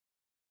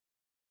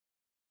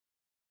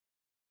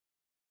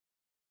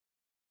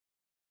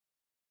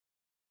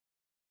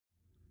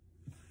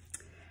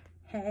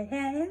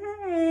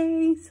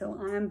Hey, so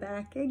I'm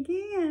back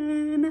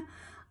again.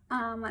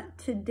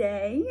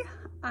 Today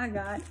I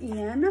got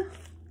in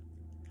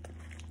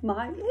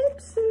my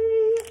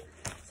Ipsy.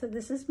 So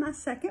this is my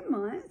second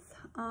month.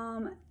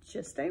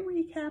 Just a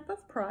recap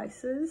of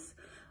prices.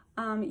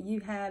 You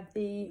have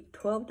the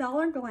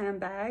 $12 Glam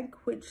bag,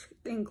 which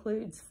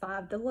includes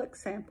 5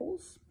 deluxe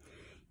samples.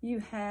 You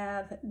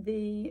have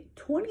the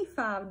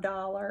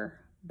 $25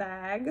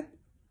 bag,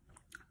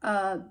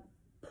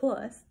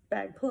 plus.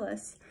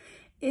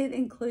 It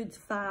includes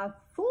 5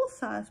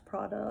 full-size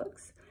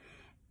products.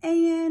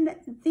 And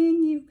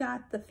then you've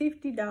got the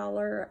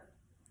 $50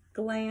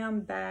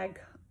 Glam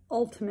bag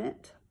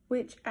ultimate,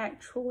 which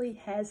actually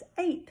has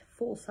 8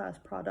 full-size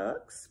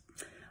products.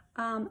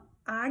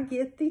 I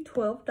get the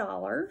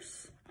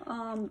 $12,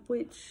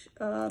 which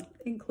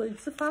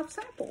includes the 5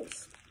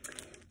 samples.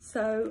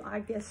 So I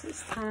guess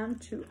it's time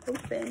to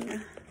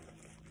open.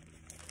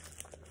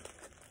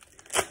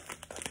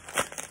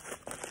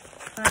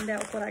 Find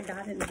out what I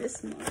got in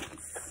this month.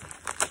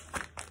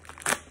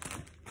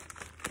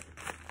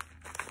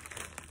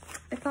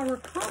 If I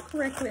recall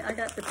correctly, I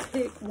got to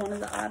pick one of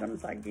the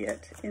items I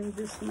get in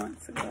this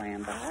month's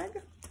Glam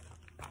bag.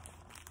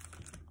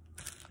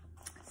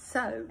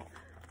 So,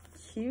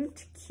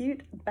 cute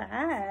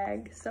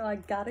bag. So I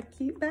got a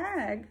cute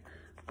bag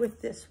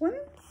with this one.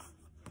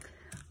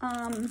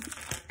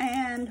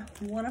 And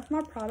one of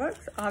my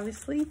products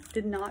obviously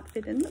did not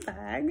fit in the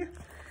bag.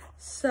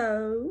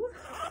 So,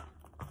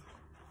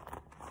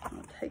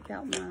 I'll take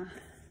out my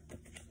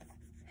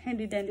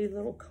handy dandy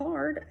little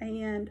card,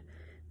 and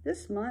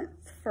this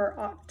month for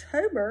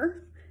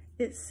October,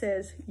 it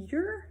says,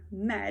 "You're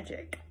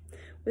magic.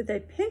 With a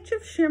pinch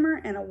of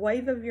shimmer and a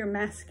wave of your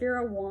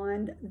mascara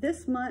wand,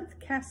 this month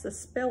cast a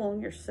spell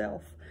on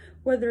yourself,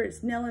 whether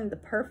it's nailing the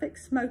perfect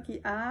smoky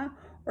eye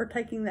or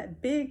taking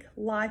that big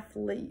life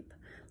leap.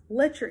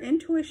 Let your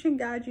intuition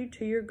guide you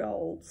to your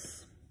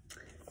goals."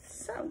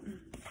 So,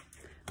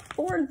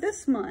 for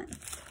this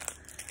month,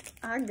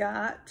 I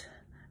got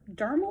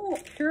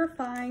Dermal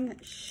Purifying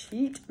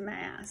Sheet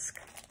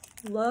Mask.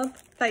 Love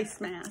face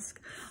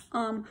mask.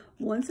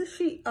 One's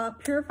a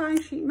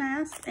purifying sheet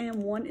mask,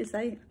 and one is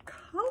a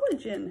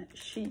collagen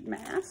sheet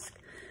mask.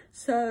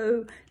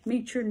 So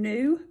meet your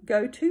new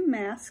go-to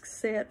mask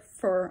set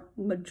for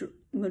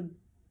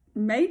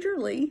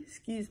majorly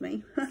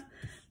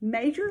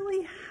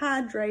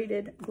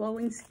hydrated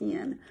glowing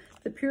skin.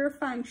 The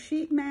purifying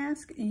sheet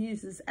mask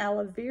uses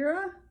aloe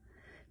vera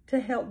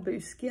to help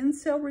boost skin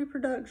cell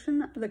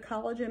reproduction. The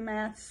collagen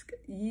mask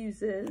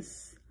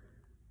uses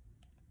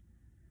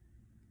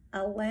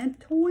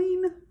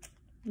allantoin,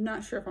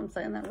 not sure if I'm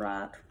saying that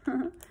right,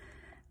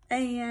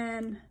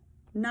 and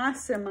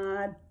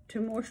niacinamide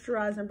to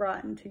moisturize and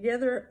brighten.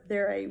 Together,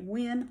 they're a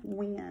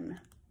win-win.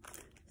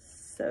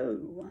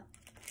 So,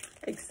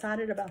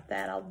 excited about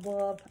that. I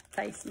love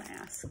face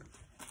masks.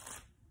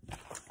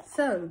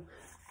 So,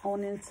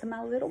 on into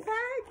my little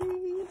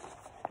baggie.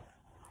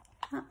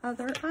 My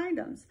other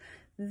items.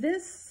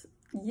 This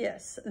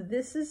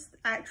is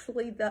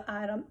actually the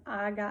item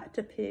I got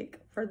to pick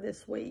for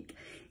this week.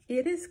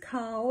 It is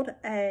called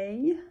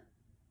a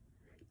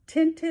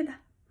tinted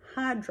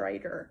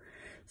hydrator.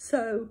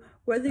 So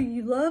whether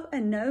you love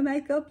a no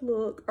makeup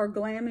look or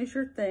glam is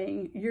your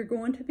thing, you're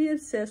going to be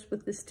obsessed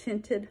with this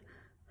tinted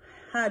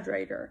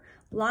hydrator.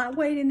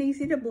 Lightweight and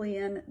easy to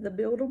blend, the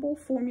buildable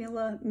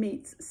formula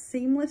melts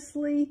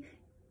seamlessly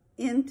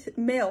into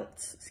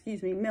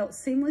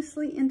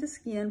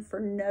skin for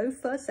no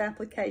fuss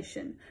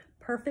application.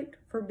 Perfect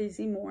for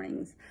busy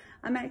mornings.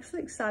 I'm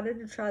actually excited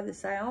to try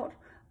this out.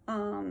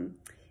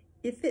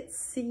 If it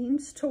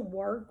seems to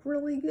work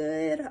really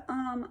good,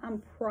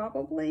 I'm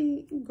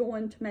probably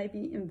going to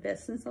maybe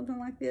invest in something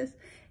like this,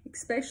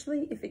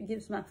 especially if it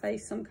gives my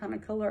face some kind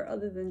of color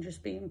other than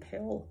just being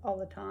pale all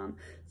the time.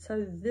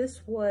 So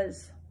this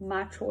was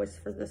my choice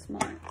for this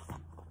month.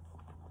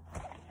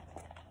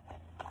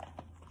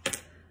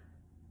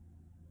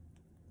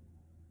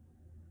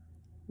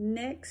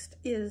 Next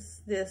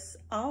is this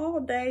All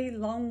Day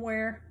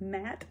Longwear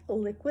Matte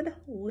Liquid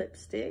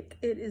Lipstick.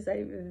 It is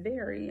a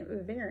very,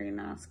 very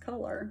nice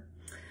color.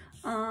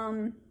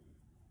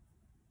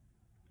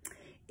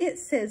 It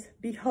says,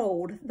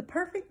 "Behold, the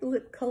perfect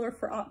lip color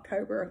for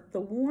October. The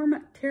warm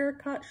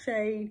terracotta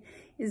shade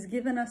is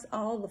giving us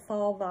all the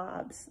fall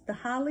vibes. The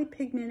highly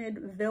pigmented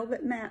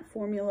velvet matte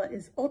formula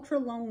is ultra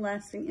long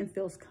lasting and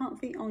feels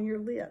comfy on your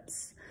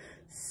lips.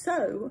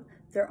 So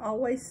they're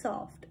always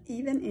soft,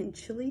 even in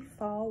chilly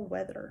fall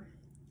weather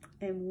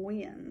and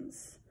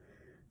winds."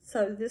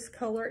 So this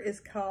color is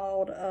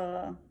called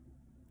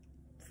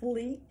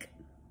Fleek,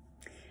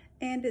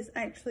 and is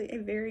actually a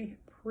very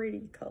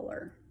pretty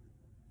color.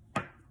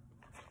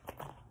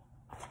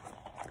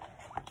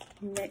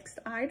 Next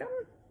item,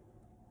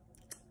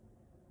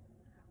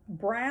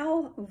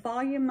 Brow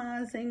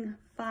Volumizing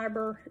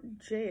Fiber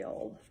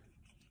Gel.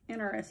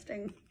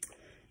 Interesting.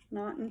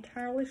 Not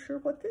entirely sure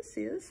what this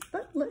is,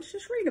 but let's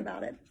just read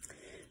about it.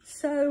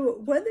 So,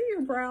 whether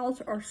your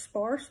brows are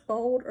sparse,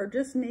 bold, or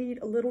just need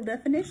a little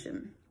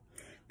definition,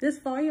 This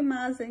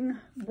volumizing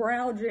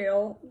brow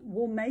gel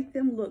will make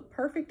them look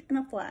perfect in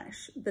a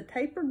flash. The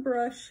tapered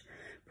brush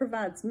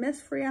provides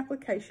mess-free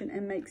application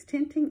and makes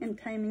tinting and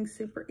taming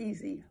super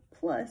easy.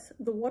 Plus,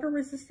 the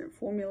water-resistant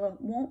formula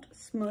won't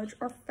smudge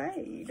or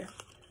fade.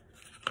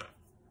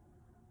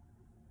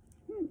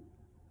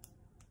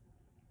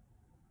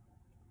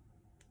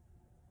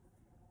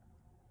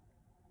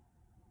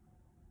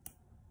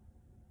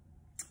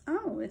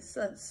 Oh, it's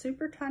a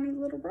super tiny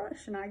little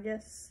brush, and I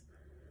guess,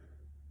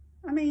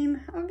 I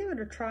mean, I'll give it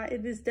a try.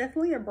 It is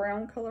definitely a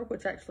brown color,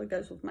 which actually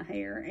goes with my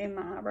hair and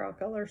my eyebrow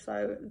color,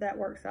 so that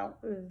works out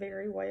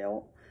very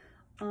well.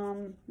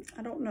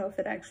 I don't know if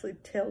it actually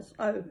tells,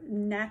 oh,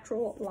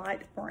 natural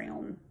light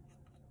brown.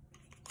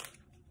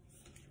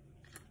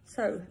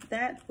 So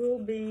that will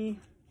be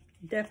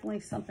definitely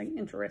something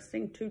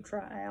interesting to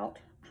try out.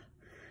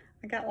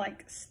 I got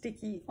like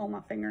sticky on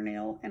my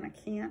fingernail and I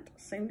can't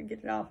seem to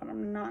get it off, and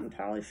I'm not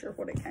entirely sure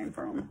what it came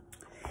from.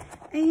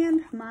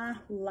 And my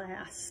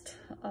last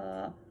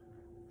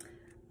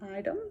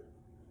item,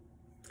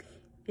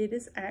 it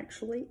is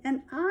actually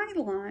an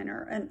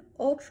eyeliner, an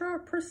ultra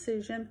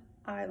precision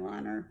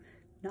eyeliner.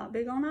 Not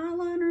big on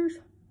eyeliners,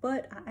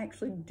 but I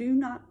actually do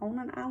not own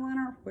an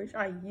eyeliner, which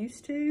I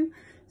used to,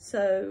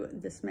 so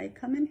this may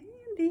come in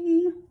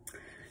handy.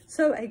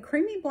 So a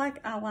creamy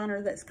black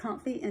eyeliner that's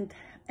comfy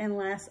and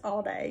lasts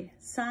all day.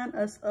 Sign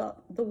us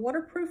up. The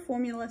waterproof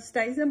formula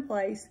stays in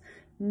place.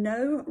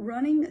 No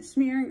running,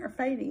 smearing, or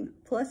fading.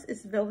 Plus,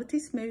 it's velvety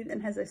smooth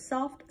and has a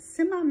soft,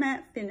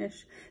 semi-matte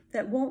finish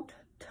that won't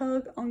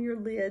tug on your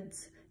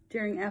lids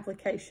during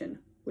application,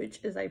 which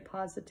is a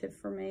positive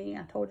for me.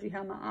 I told you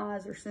how my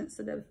eyes are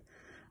sensitive,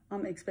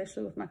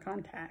 especially with my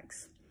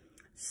contacts.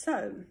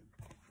 So,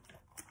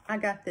 I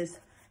got this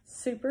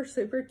super,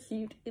 super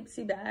cute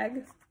Ipsy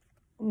bag.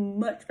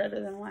 Much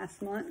better than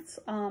last month's.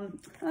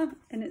 And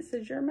it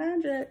says your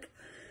magic.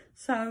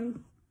 So,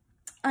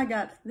 I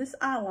got this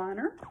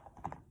eyeliner.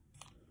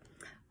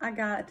 I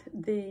got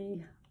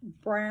the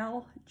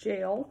brow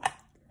gel.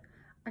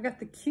 I got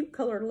the cute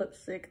colored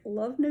lipstick.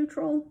 Love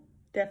neutral,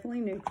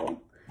 definitely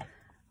neutral.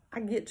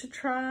 I get to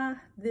try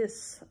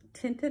this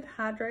tinted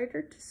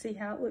hydrator to see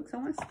how it looks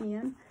on my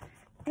skin.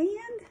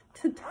 And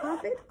to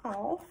top it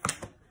off,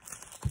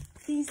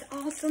 these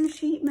awesome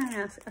sheet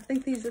masks. I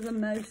think these are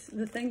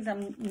the things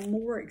I'm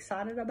more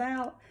excited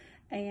about.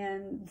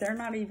 And they're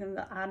not even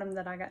the item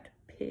that I got to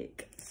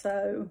pick.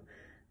 So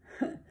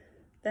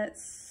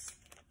that's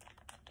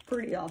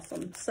pretty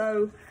awesome.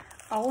 So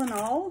all in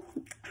all,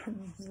 I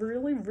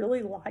really,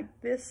 really like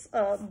this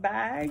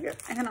bag,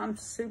 and I'm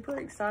super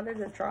excited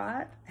to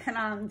try it. And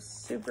I'm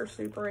super,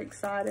 super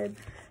excited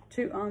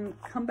to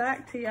come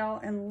back to y'all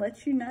and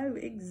let you know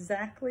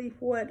exactly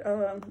what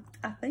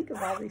I think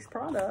of all these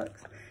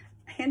products,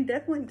 and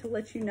definitely to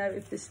let you know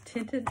if this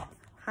tinted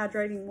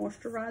hydrating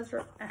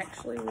moisturizer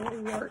actually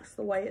really works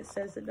the way it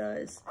says it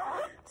does.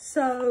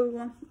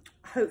 So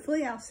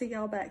hopefully I'll see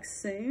y'all back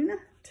soon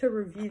to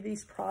review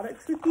these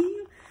products with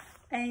you,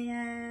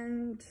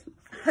 and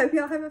I hope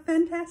y'all have a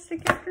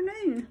fantastic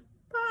afternoon.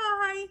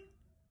 Bye.